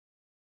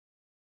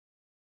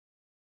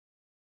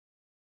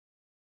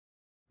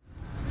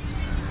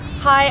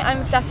Hi,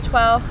 I'm Steph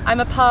Twell.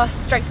 I'm a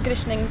past strength and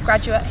conditioning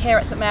graduate here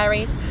at St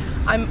Mary's.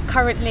 I'm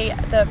currently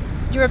the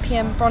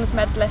European bronze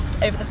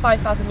medalist over the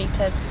 5,000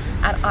 metres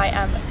and I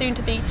am a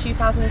soon-to-be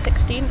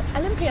 2016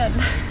 Olympian.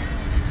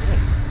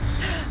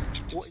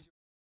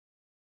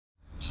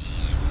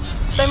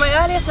 So my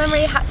earliest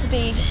memory had to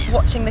be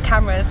watching the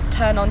cameras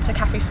turn on to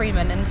Cathy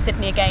Freeman in the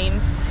Sydney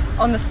Games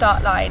on the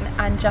start line,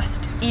 and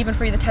just even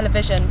through the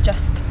television,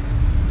 just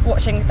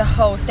watching the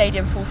whole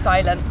stadium fall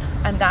silent,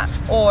 and that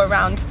awe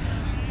around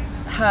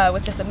her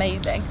was just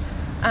amazing.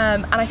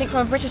 And I think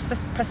from a British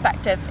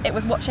perspective, it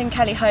was watching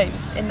Kelly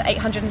Holmes in the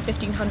 800 and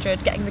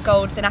 1500 getting the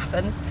golds in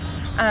Athens,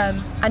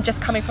 and just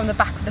coming from the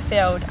back of the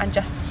field and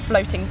just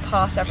floating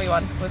past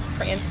everyone was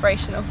pretty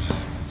inspirational.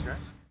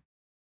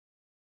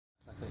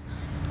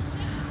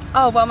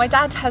 Oh well, my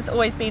dad has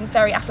always been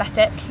very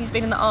athletic. He's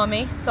been in the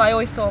army, so I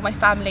always saw my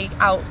family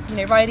out,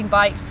 riding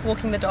bikes,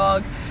 walking the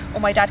dog,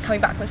 or my dad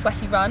coming back from a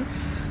sweaty run.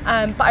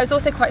 But I was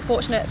also quite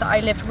fortunate that I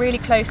lived really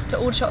close to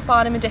Aldershot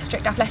Farnham and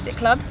District Athletic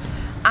Club,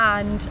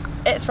 and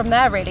it's from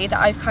there really that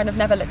I've kind of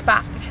never looked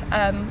back.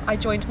 I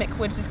joined Mick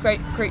Woods'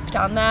 group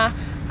down there,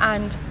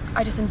 and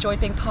I just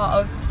enjoyed being part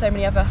of so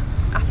many other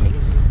athletes.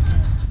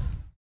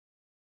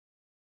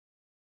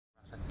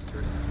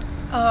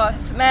 Oh,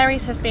 St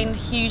Mary's has been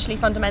hugely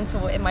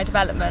fundamental in my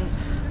development.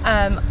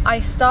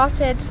 I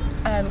started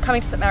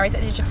coming to St Mary's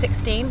at the age of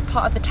 16,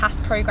 part of the TAS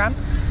programme,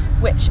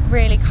 which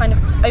really kind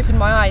of opened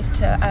my eyes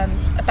to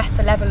a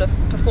better level of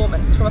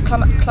performance, from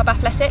a club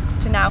athletics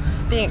to now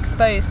being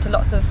exposed to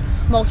lots of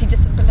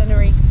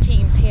multidisciplinary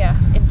teams here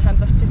in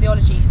terms of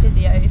physiology,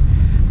 physios,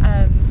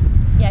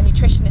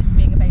 nutritionists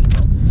being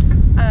available.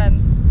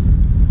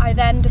 I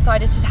then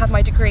decided to have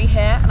my degree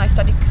here, and I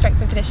studied strength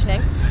and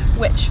conditioning,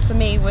 which for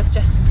me was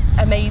just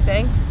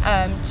amazing,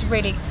 to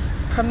really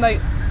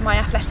promote my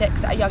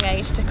athletics at a young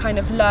age, to kind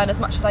of learn as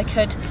much as I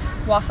could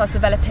whilst I was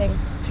developing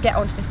to get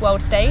onto this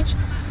world stage.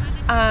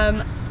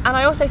 And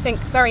I also think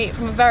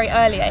from a very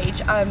early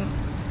age,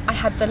 I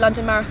had the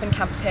London Marathon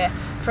camps here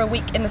for a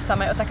week in the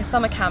summer. It was like a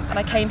summer camp, and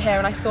I came here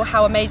and I saw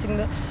how amazing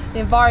the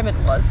environment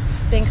was,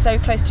 being so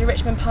close to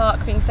Richmond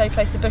Park, being so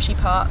close to Bushy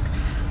Park,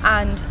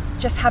 and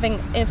just having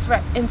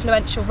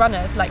influential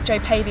runners like Joe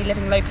Pavey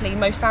living locally,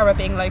 Mo Farah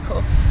being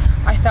local.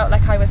 I felt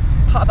like I was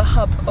part of a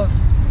hub of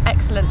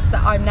excellence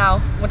that I'm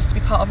now wanted to be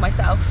part of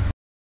myself.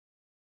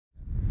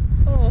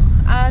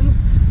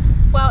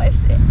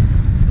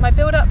 My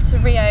build up to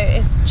Rio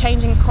is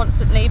changing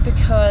constantly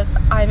because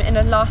I'm in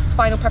a last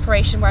final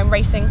preparation where I'm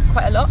racing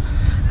quite a lot.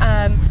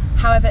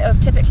 However, it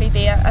will typically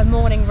be a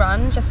morning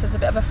run just as a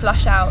bit of a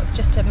flush out,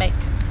 just to make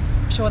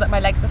sure that my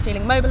legs are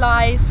feeling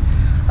mobilised.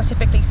 I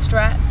typically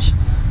stretch,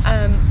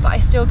 but I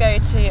still go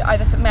to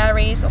either St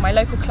Mary's or my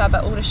local club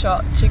at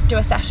Aldershot to do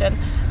a session,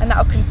 and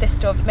that will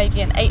consist of maybe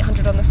an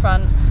 800 on the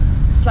front,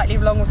 slightly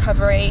long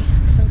recovery,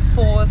 some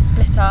fours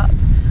split up,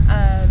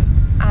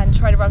 and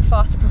try to run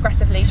faster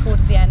progressively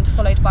towards the end,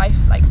 followed by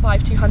like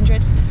 5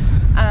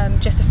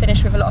 200s, just to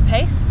finish with a lot of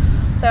pace.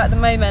 So at the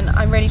moment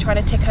I'm really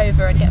trying to tick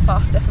over and get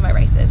faster for my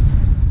races.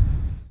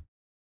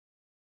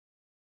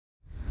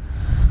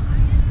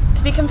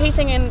 To be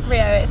competing in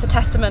Rio, it's a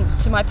testament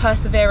to my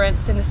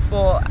perseverance in the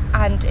sport,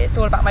 and it's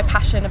all about my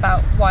passion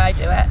about why I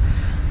do it.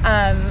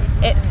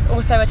 It's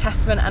also a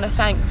testament and a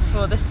thanks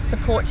for the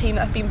support team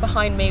that have been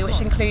behind me, which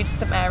includes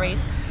St Mary's,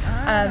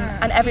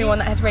 and everyone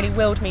that has really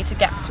willed me to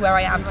get to where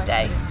I am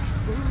today.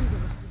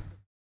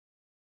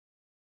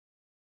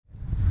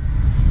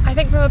 I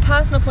think from a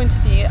personal point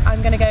of view,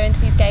 I'm going to go into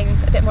these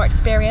games a bit more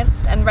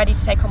experienced and ready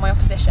to take on my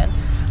opposition,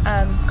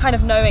 kind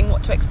of knowing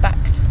what to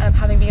expect,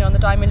 having been on the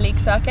Diamond League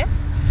circuits.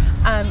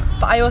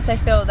 But I also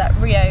feel that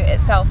Rio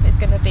itself is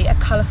going to be a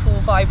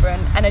colourful,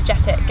 vibrant,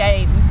 energetic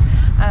games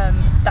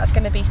that's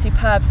going to be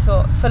superb,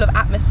 full of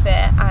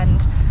atmosphere,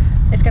 and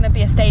it's going to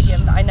be a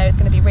stadium that I know is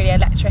going to be really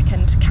electric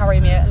and carry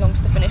me along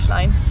to the finish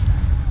line.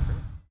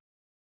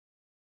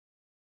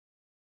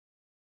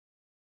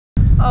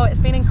 Oh, it's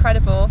been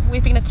incredible.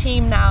 We've been a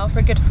team now for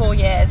a good 4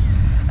 years.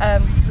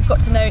 We've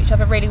got to know each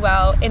other really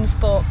well in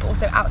sport, but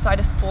also outside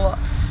of sport.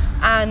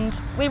 And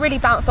we really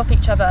bounce off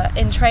each other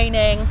in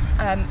training,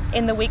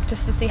 in the week,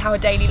 just to see how our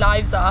daily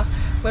lives are.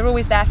 We're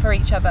always there for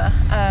each other.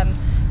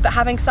 But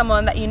having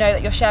someone that you know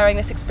that you're sharing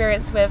this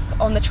experience with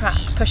on the track,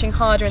 pushing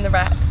harder in the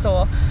reps,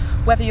 or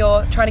whether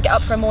you're trying to get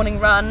up for a morning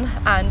run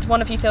and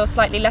one of you feels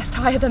slightly less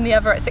tired than the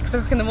other at 6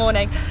 o'clock in the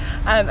morning,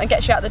 and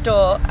gets you out the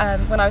door.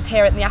 When I was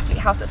here at the Athlete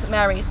House at St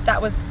Mary's, that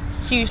was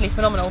hugely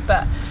phenomenal.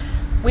 But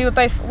we're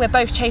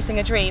both chasing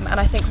a dream, and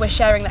I think we're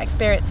sharing that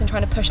experience and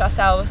trying to push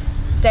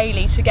ourselves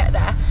daily to get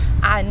there,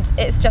 and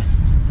it's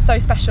just so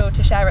special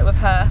to share it with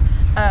her,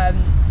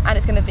 and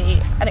it's going to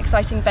be an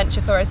exciting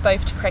venture for us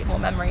both to create more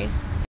memories.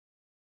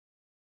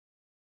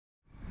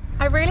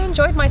 I really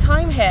enjoyed my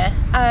time here.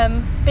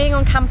 Being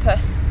on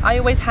campus, I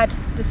always had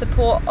the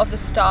support of the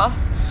staff.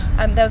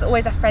 There was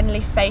always a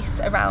friendly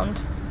face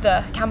around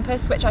the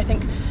campus, which I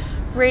think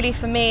really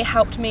for me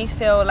helped me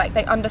feel like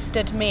they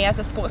understood me as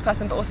a sports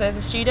person but also as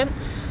a student.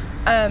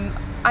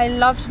 I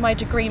loved my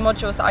degree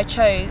modules that I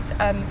chose,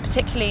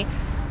 particularly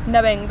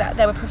knowing that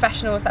there were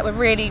professionals that were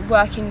really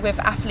working with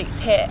athletes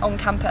here on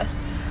campus,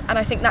 and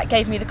I think that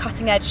gave me the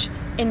cutting edge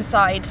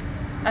inside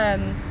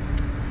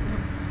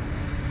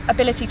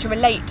ability to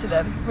relate to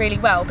them really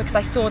well, because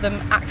I saw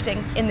them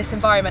acting in this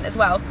environment as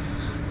well.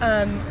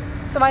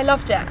 So I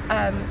loved it.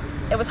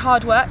 It was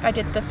hard work. I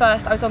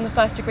was on the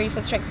first degree for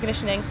the strength and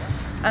conditioning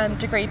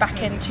degree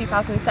back in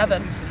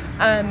 2007.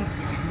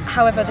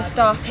 However, the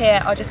staff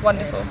here are just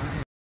wonderful.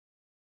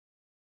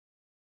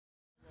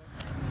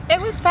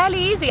 It was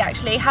fairly easy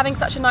actually, having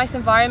such a nice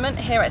environment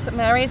here at St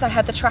Mary's. I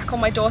had the track on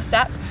my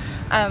doorstep.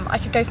 I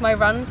could go for my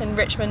runs in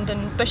Richmond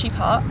and Bushy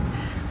Park.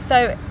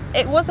 So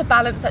it was a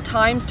balance at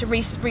times to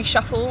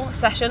reshuffle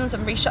sessions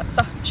and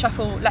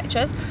reshuffle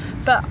lectures,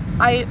 but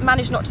I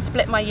managed not to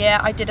split my year.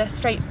 I did a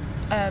straight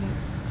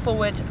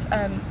forward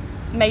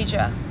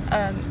major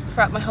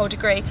throughout my whole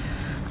degree,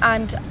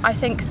 and I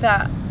think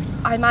that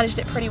I managed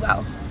it pretty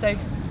well. So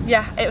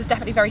yeah, it was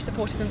definitely a very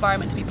supportive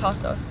environment to be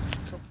part of.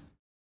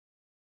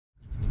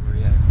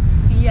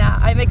 Yeah,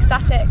 I'm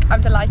ecstatic,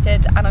 I'm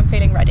delighted, and I'm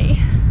feeling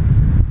ready.